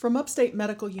From Upstate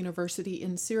Medical University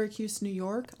in Syracuse, New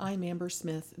York, I'm Amber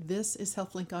Smith. This is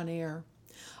HealthLink on Air.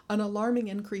 An alarming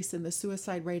increase in the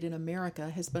suicide rate in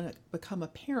America has become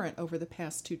apparent over the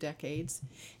past 2 decades,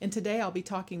 and today I'll be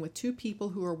talking with two people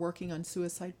who are working on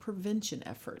suicide prevention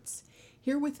efforts.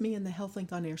 Here with me in the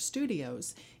HealthLink on Air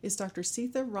studios is Dr.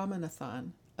 Seetha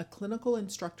Ramanathan, a clinical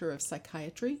instructor of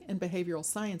psychiatry and behavioral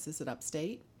sciences at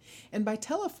Upstate. And by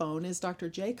telephone is Dr.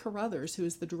 Jay Carruthers, who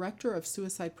is the Director of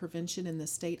Suicide Prevention in the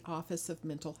State Office of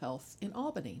Mental Health in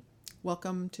Albany.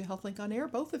 Welcome to HealthLink on Air,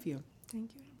 both of you.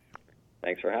 Thank you.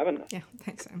 Thanks for having us. Yeah,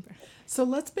 thanks, Amber. So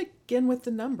let's begin with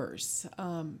the numbers.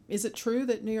 Is it true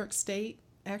that New York State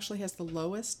actually has the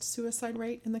lowest suicide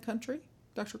rate in the country,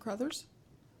 Dr. Carruthers?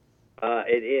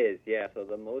 It is, yeah. So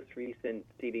the most recent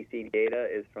CDC data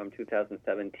is from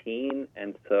 2017,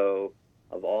 and so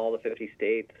of all the 50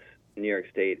 states, New York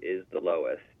State is the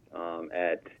lowest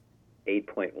at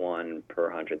 8.1 per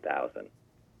 100,000.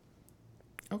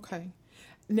 Okay.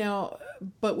 Now,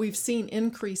 but we've seen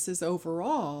increases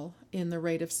overall in the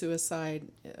rate of suicide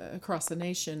across the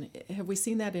nation. Have we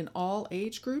seen that in all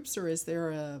age groups, or is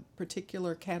there a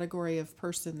particular category of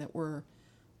person that we're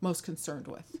most concerned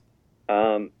with?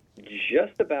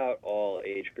 Just about all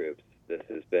age groups. This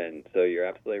has been, so you're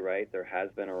absolutely right. There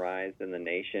has been a rise in the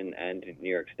nation and in New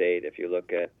York State. If you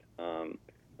look at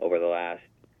over the last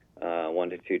 1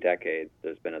 to 2 decades,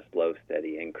 there's been a slow,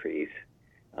 steady increase.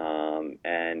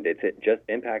 And it's just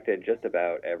impacted just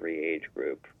about every age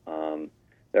group.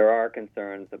 There are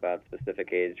concerns about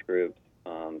specific age groups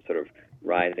sort of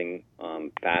rising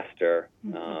faster.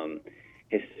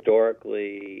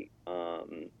 Historically,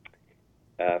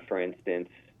 for instance,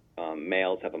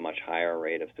 males have a much higher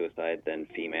rate of suicide than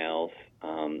females,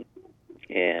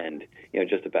 and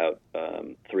just about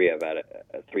 3 of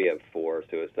 4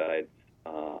 suicides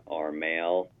are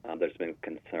male. There's been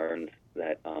concerns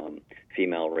that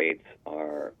female rates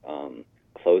are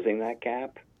closing that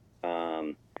gap.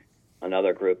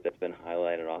 Another group that's been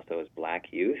highlighted also is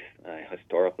Black youth.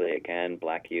 Historically, again,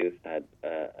 Black youth had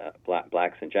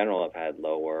blacks in general have had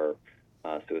lower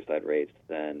suicide rates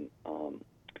than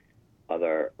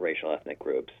other racial ethnic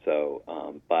groups. So,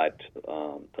 but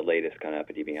the latest kind of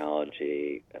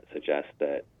epidemiology suggests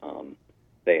that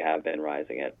they have been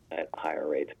rising at higher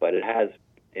rates, but it has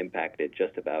impacted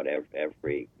just about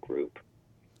every group.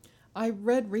 I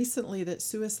read recently that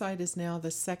suicide is now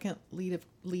the second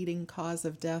leading cause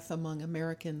of death among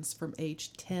Americans from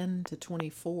age 10 to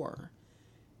 24.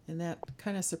 And that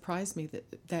kind of surprised me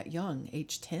that young,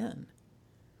 age 10.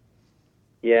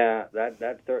 Yeah,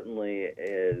 that certainly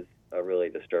is a really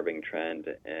disturbing trend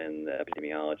in the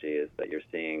epidemiology, is that you're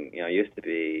seeing, it used to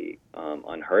be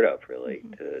unheard of, really,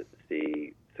 to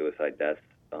see suicide deaths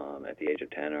at the age of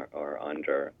 10 or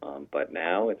under, but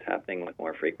now it's happening with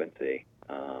more frequency,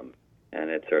 and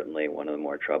it's certainly one of the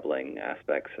more troubling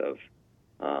aspects of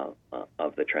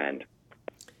the trend.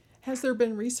 Has there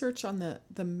been research on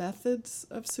the methods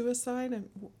of suicide, and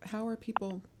how are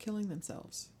people killing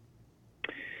themselves?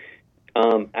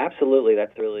 Absolutely,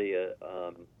 that's really a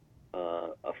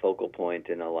focal point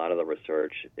in a lot of the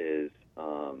research is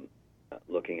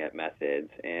looking at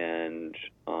methods. And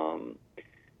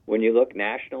when you look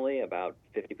nationally, about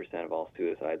 50% of all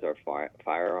suicides are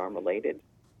firearm related.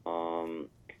 But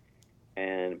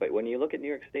when you look at New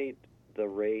York State, the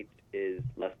rate is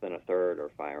less than a third are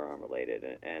firearm related.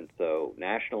 And so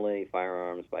nationally,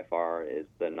 firearms by far is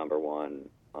the number one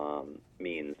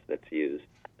means that's used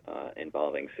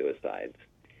involving suicides.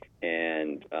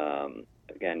 And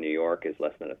again, New York is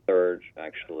less than a third.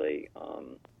 Actually,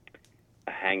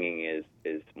 hanging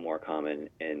is more common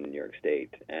in New York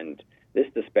State. And this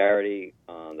disparity,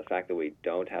 the fact that we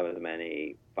don't have as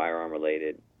many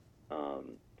firearm-related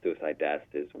suicide deaths,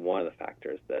 is one of the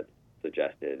factors that's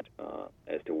suggested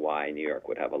as to why New York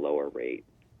would have a lower rate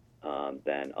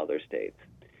than other states.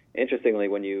 Interestingly,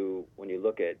 when you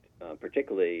look at,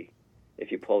 particularly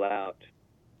if you pull out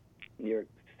New York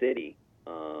City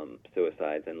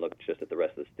suicides and look just at the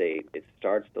rest of the state, it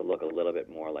starts to look a little bit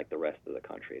more like the rest of the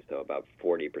country. So about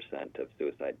 40% of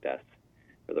suicide deaths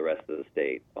for the rest of the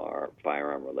state are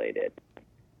firearm related.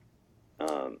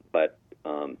 But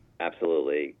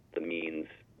absolutely, the means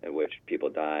at which people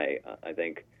die, I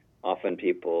think often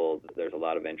there's a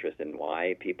lot of interest in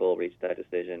why people reach that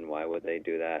decision. Why would they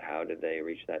do that? How did they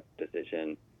reach that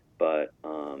decision? But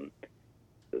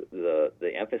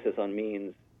the emphasis on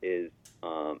means is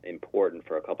important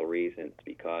for a couple reasons,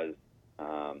 because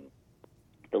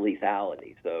the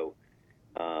lethality. So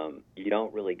you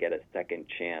don't really get a second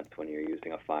chance when you're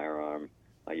using a firearm.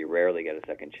 You rarely get a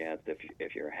second chance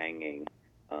if you're hanging.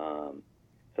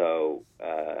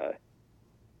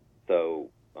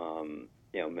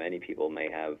 many people may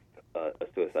have a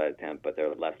suicide attempt, but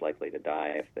they're less likely to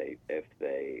die if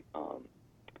they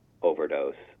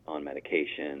overdose on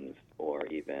medications or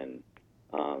even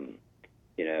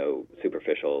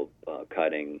superficial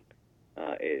cutting.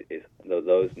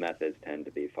 Those methods tend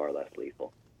to be far less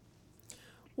lethal.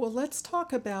 Well, let's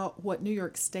talk about what New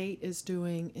York State is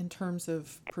doing in terms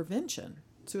of prevention,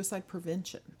 suicide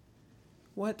prevention.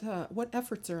 What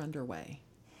efforts are underway?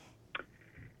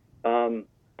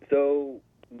 So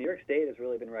New York State has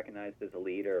really been recognized as a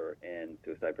leader in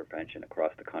suicide prevention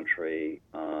across the country,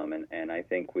 and I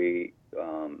think we,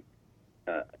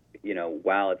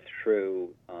 while it's true,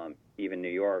 even New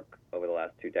York over the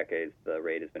last 2 decades, the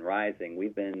rate has been rising.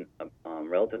 We've been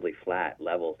relatively flat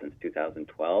level since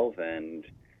 2012, and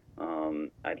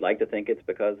I'd like to think it's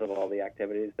because of all the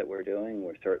activities that we're doing.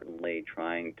 We're certainly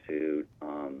trying to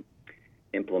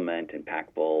implement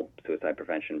impactful suicide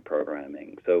prevention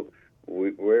programming. So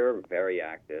we're very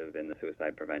active in the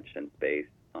suicide prevention space,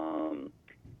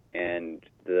 and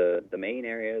the main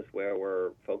areas where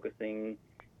we're focusing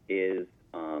is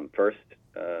first,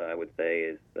 I would say,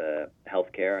 is the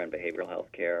healthcare and behavioral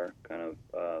healthcare kind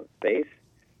of space.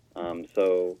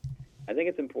 So I think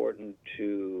it's important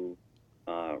to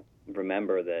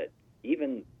remember that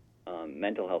even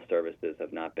mental health services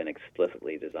have not been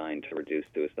explicitly designed to reduce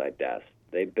suicide deaths.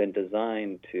 They've been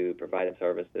designed to provide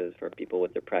services for people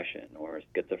with depression or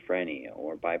schizophrenia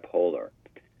or bipolar.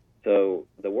 So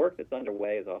the work that's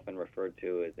underway is often referred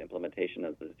to as implementation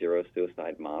of the zero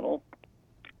suicide model.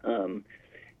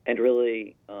 And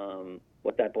really,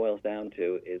 what that boils down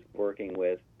to is working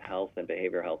with health and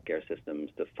behavioral healthcare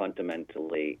systems to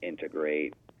fundamentally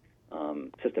integrate,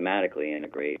 systematically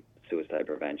integrate suicide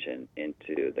prevention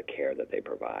into the care that they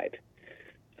provide.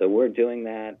 So we're doing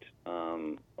that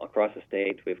across the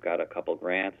state. We've got a couple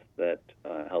grants that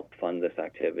help fund this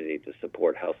activity to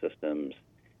support health systems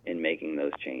in making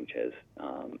those changes.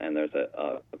 And there's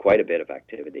quite a bit of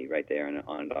activity right there in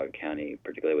Onondaga County,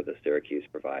 particularly with the Syracuse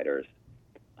providers.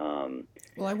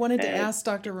 Well, I wanted to ask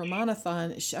Dr.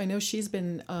 Ramanathan. I know she's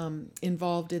been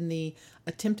involved in the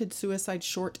Attempted Suicide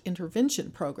Short Intervention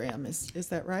Program. Is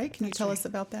that right? Can you tell us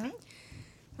about that?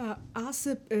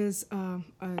 ASIP is a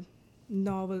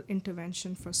novel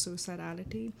intervention for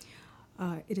suicidality.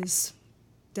 It is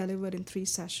delivered in 3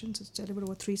 sessions. It's delivered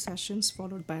over 3 sessions,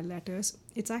 followed by letters.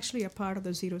 It's actually a part of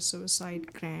the Zero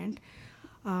Suicide Grant.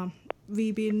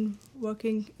 We've been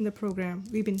working in the program.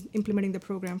 We've been implementing the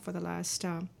program for the last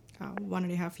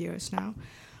 1.5 years now,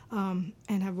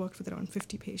 and have worked with around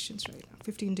 50 patients right now,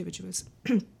 50 individuals.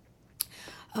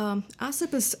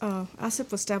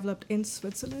 ASIP was developed in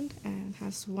Switzerland and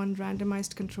has one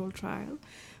randomized control trial,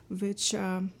 which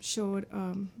showed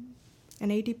an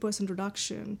 80%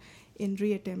 reduction in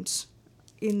reattempts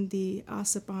in the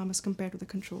ASIP arm as compared to the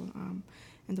control arm.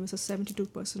 And there was a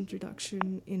 72%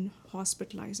 reduction in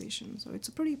hospitalization. So it's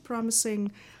a pretty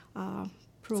promising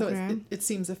program. So it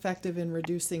seems effective in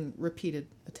reducing repeated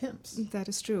attempts. That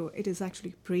is true. It is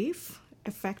actually brief,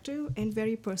 effective, and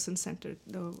very person-centered.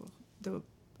 The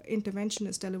intervention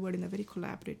is delivered in a very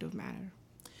collaborative manner.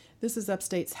 This is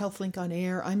Upstate's HealthLink on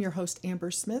Air. I'm your host, Amber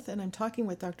Smith, and I'm talking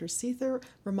with Dr. Seetha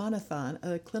Ramanathan,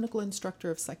 a clinical instructor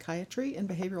of psychiatry and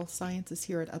behavioral sciences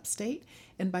here at Upstate.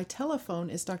 And by telephone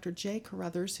is Dr. Jay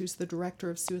Carruthers, who's the director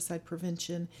of suicide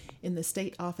prevention in the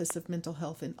State Office of Mental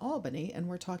Health in Albany, and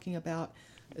we're talking about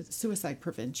suicide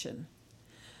prevention.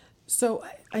 So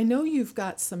I know you've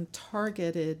got some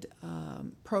targeted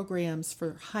programs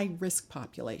for high-risk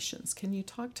populations. Can you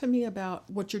talk to me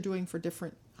about what you're doing for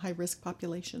different high-risk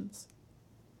populations?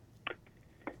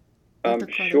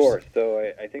 Sure. So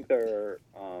I think there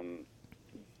are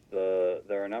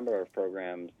a number of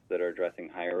programs that are addressing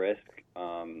high risk.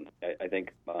 I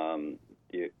think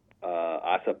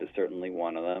ASIP is certainly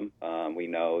one of them. We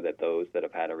know that those that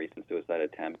have had a recent suicide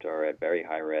attempt are at very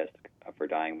high risk for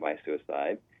dying by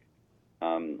suicide.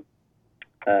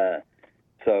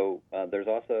 So there's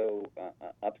also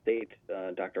Upstate.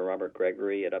 Dr. Robert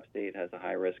Gregory at Upstate has a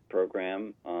high-risk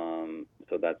program.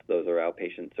 So those are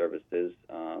outpatient services.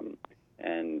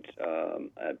 And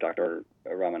Dr.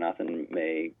 Ramanathan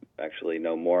may actually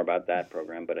know more about that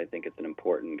program, but I think it's an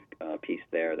important piece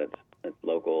there that's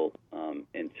local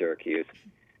in Syracuse.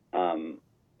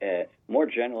 More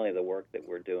generally, the work that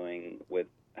we're doing with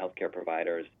healthcare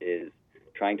providers is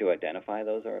trying to identify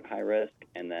those that are at high risk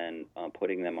and then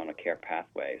putting them on a care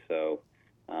pathway. So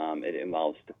it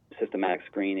involves systematic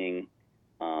screening,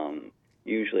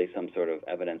 usually some sort of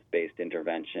evidence-based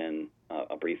intervention,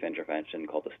 a brief intervention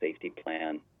called the safety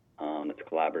plan that's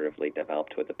collaboratively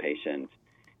developed with the patient,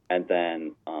 and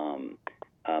then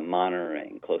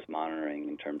close monitoring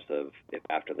in terms of if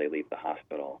after they leave the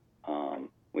hospital.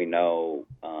 We know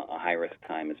a high-risk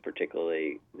time is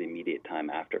particularly the immediate time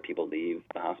after people leave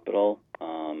the hospital,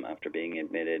 after being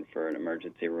admitted for an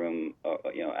emergency room,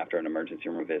 after an emergency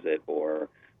room visit, or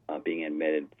being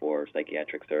admitted for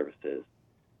psychiatric services.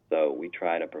 So we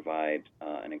try to provide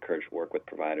and encourage work with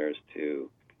providers to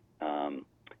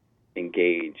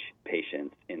engage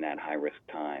patients in that high-risk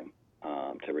time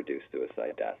to reduce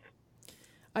suicide deaths.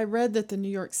 I read that the New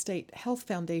York State Health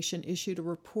Foundation issued a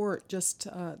report just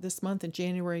this month in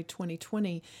January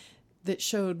 2020 that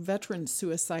showed veteran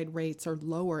suicide rates are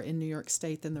lower in New York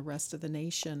State than the rest of the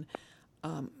nation.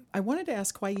 I wanted to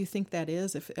ask why you think that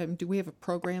is. Do we have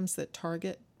programs that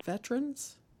target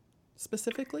veterans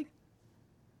specifically?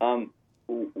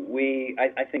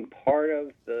 I think part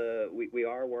of we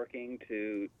are working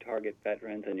to target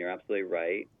veterans, and you're absolutely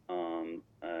right.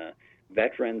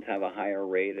 Veterans have a higher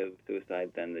rate of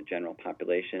suicide than the general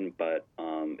population, but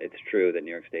it's true that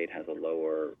New York State has a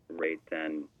lower rate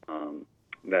than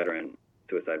veteran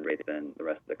suicide rate than the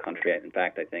rest of the country. In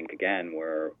fact, I think, again,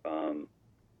 we're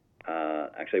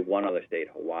actually one other state,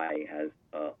 Hawaii, has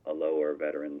a lower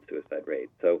veteran suicide rate.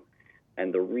 So,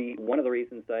 and one of the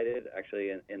reasons cited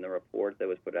actually in the report that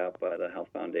was put out by the Health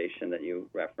Foundation that you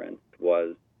referenced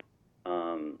was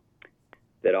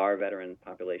that our veteran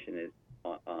population is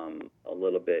a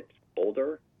little bit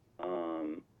older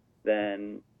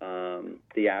than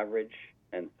the average,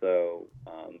 and so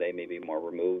they may be more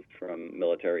removed from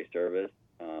military service,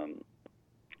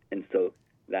 and so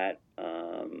that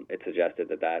it suggested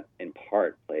that in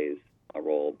part plays a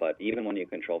role. But even when you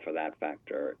control for that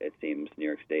factor, it seems New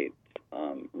York State's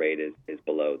rate is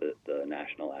below the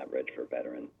national average for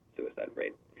veteran suicide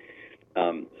rate.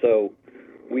 So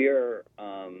we are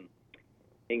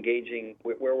engaging.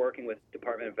 We're working with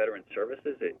Department of Veteran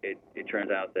Services. It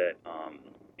turns out that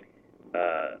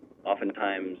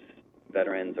oftentimes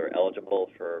veterans are eligible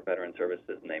for veteran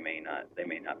services, and they may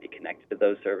not be connected to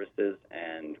those services.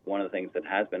 And one of the things that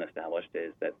has been established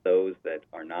is that those that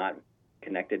are not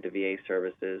connected to VA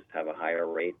services have a higher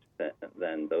rate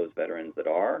than those veterans that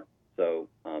are. So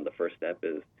the first step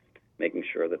is making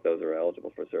sure that those are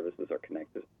eligible for services are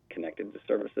connected to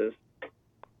services.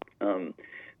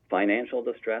 Financial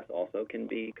distress also can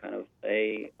be kind of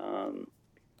a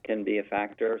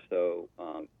factor. So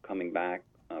coming back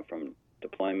from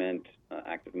deployment,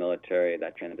 active military,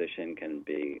 that transition can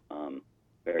be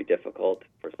very difficult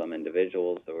for some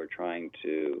individuals. So we're trying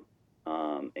to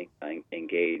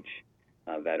engage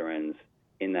veterans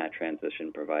in that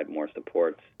transition, provide more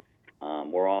supports.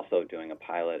 We're also doing a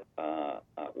pilot.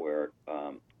 We're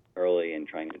early in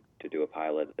trying to do a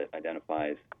pilot that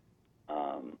identifies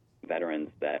veterans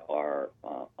that are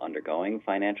undergoing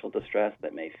financial distress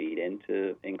that may feed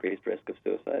into increased risk of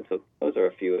suicide. So those are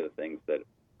a few of the things that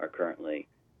are currently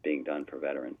being done for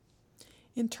veterans.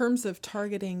 In terms of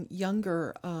targeting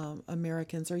younger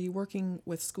Americans, are you working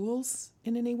with schools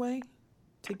in any way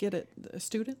to get at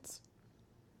students?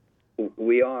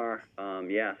 We are,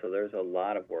 yeah. So there's a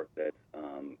lot of work that's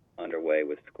underway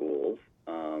with schools.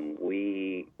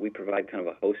 We provide kind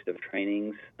of a host of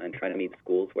trainings and try to meet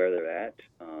schools where they're at.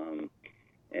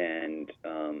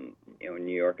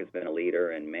 New York has been a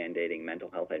leader in mandating mental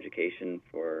health education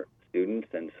for students,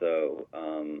 and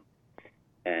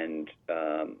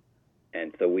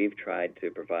so we've tried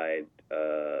to provide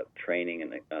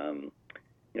training, and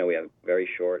we have very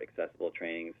short, accessible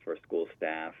trainings for school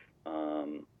staff.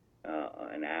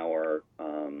 An hour,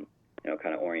 kind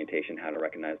of orientation, how to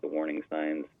recognize the warning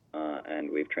signs, and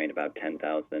we've trained about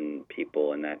 10,000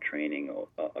 people in that training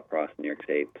across New York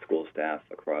State school staff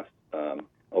across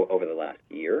over the last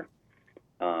year.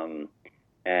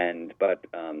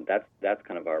 That's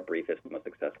kind of our briefest, most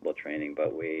accessible training.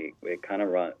 But we kind of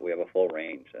we have a full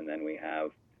range, and then we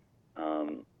have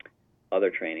other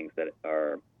trainings that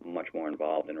are much more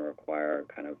involved and require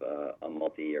kind of a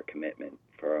multi-year commitment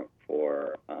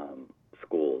for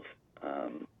schools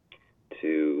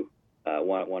to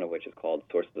one of which is called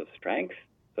Sources of Strength.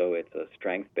 So it's a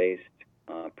strength-based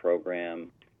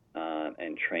program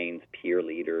and trains peer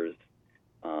leaders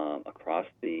across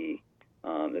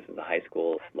this is a high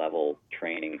school level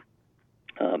training.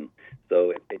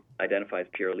 So it identifies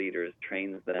peer leaders,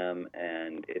 trains them,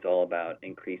 and it's all about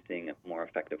increasing more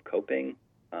effective coping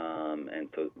and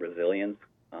so resilience.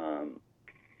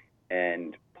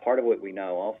 And part of what we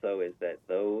know also is that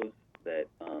those that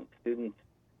students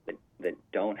that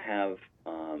don't have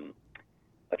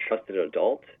a trusted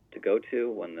adult to go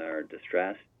to when they're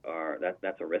distressed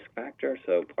that's a risk factor.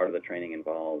 So part of the training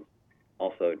involves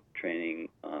also training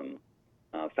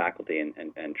faculty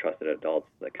and trusted adults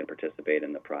that can participate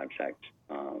in the project.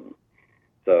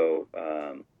 So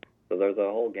there's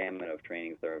a whole gamut of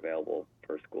trainings that are available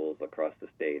for schools across the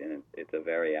state, and it's a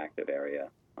very active area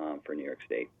for New York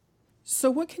State. So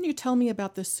what can you tell me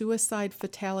about the Suicide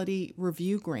Fatality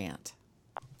Review Grant?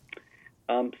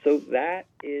 So that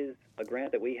is a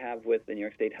grant that we have with the New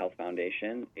York State Health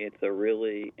Foundation. It's a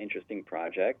really interesting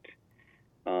project.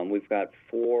 We've got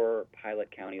 4 pilot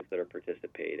counties that are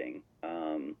participating: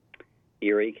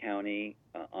 Erie County,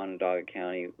 Onondaga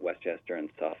County, Westchester, and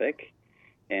Suffolk.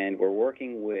 And we're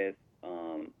working with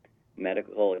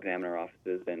medical examiner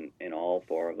offices in all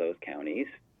 4 of those counties.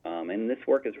 And this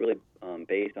work is really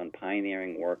based on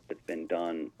pioneering work that's been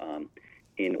done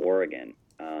in Oregon,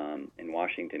 in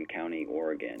Washington County,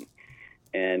 Oregon.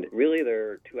 And really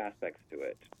there are 2 aspects to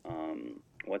it.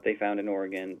 What they found in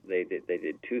Oregon, they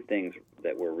did 2 things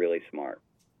that were really smart.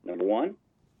 Number 1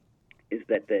 is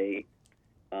that they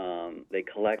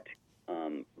collect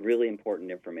really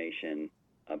important information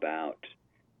about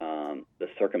the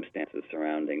circumstances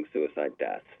surrounding suicide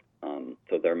deaths.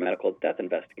 So their medical death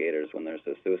investigators, when there's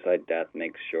a suicide death,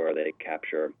 make sure they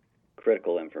capture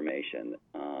critical information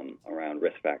around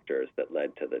risk factors that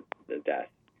led to the death.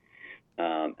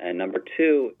 And number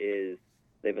 2 is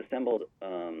they've assembled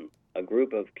a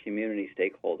group of community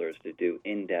stakeholders to do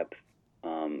in-depth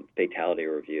fatality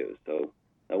reviews. So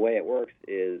the way it works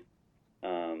is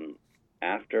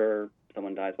after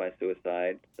someone dies by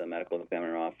suicide, the medical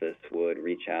examiner office would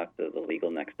reach out to the legal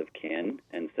next of kin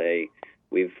and say,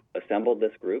 we've assembled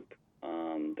this group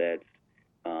that's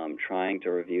trying to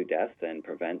review deaths and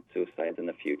prevent suicides in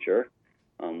the future.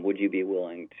 Would you be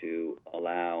willing to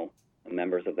allow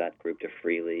members of that group to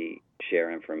freely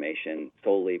share information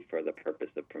solely for the purpose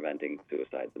of preventing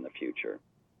suicides in the future?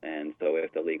 And so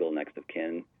if the legal next of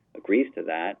kin agrees to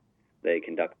that, they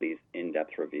conduct these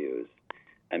in-depth reviews.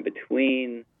 And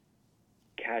between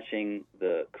catching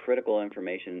the critical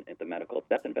information at the medical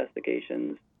death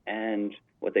investigations and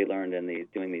what they learned in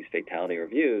doing these fatality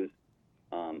reviews,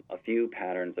 a few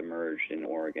patterns emerged in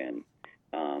Oregon.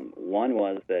 One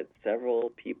was that several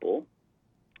people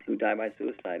who die by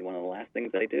suicide, one of the last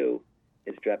things they do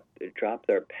is drop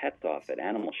their pets off at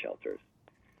animal shelters.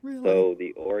 Really? So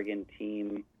the Oregon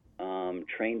team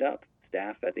trained up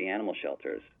staff at the animal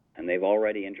shelters, and they've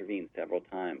already intervened several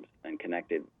times and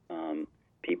connected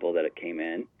people that came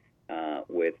in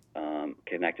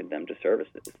connected them to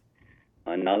services.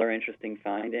 Another interesting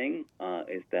finding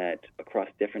is that across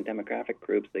different demographic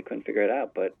groups, they couldn't figure it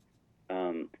out, but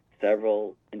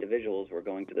several individuals were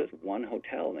going to this one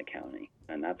hotel in the county,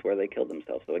 and that's where they killed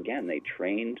themselves. So again, they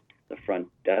trained the front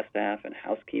desk staff and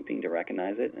housekeeping to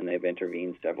recognize it, and they've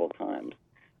intervened several times.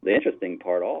 The interesting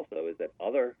part also is that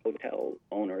other hotel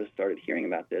owners started hearing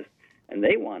about this, and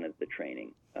they wanted the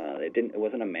training. It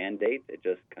wasn't a mandate. It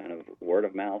just kind of word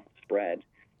of mouth spread.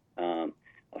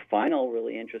 A final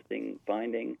really interesting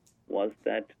finding was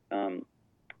that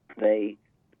they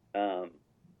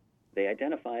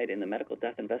identified in the medical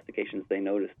death investigations, they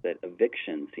noticed that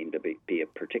eviction seemed to be a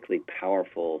particularly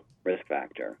powerful risk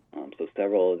factor. So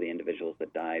several of the individuals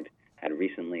that died had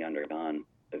recently undergone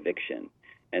eviction.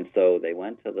 And so they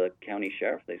went to the county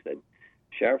sheriff. They said,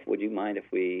 Sheriff, would you mind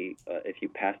if you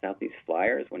passed out these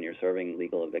flyers when you're serving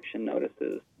legal eviction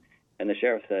notices? And the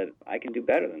sheriff said, I can do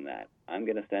better than that. I'm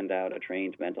going to send out a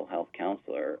trained mental health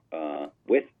counselor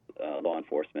with law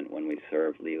enforcement when we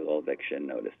serve legal eviction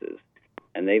notices.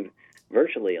 And they've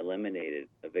virtually eliminated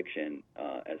eviction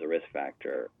as a risk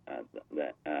factor,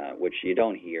 which you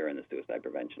don't hear in the suicide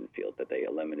prevention field, that they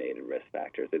eliminated risk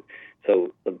factors.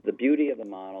 So the beauty of the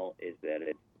model is that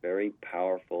it's very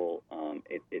powerful.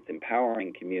 It's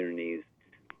empowering communities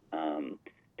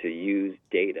to use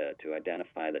data to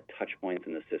identify the touch points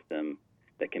in the system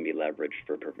that can be leveraged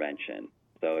for prevention.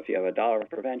 So if you have $1 of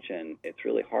prevention, it's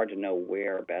really hard to know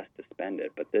where best to spend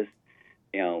it. But this,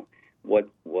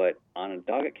 what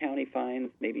Onondaga County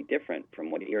finds may be different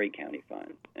from what Erie County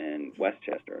finds, and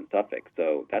Westchester and Suffolk.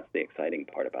 So that's the exciting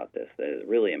part about this, that it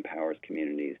really empowers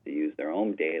communities to use their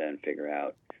own data and figure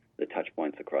out the touch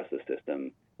points across the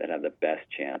system that have the best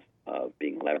chance of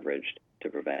being leveraged to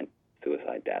prevent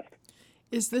suicide deaths.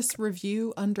 Is this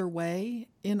review underway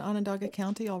in Onondaga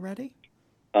County already?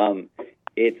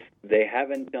 They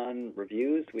haven't done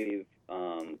reviews.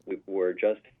 We're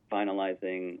just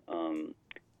finalizing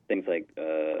things like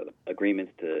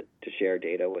agreements to share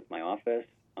data with my office,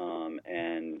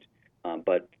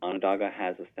 but Onondaga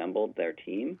has assembled their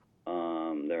team,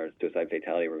 their suicide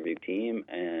fatality review team,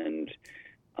 and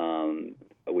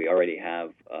we already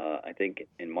have, I think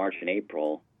in March and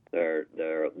April,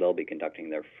 they'll be conducting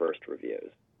their first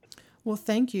reviews. Well,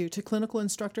 thank you to clinical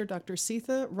instructor Dr.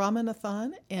 Sitha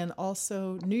Ramanathan and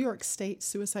also New York State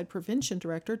Suicide Prevention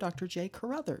Director Dr. Jay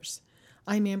Carruthers.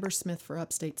 I'm Amber Smith for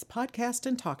Upstate's podcast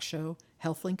and talk show,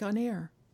 HealthLink on Air.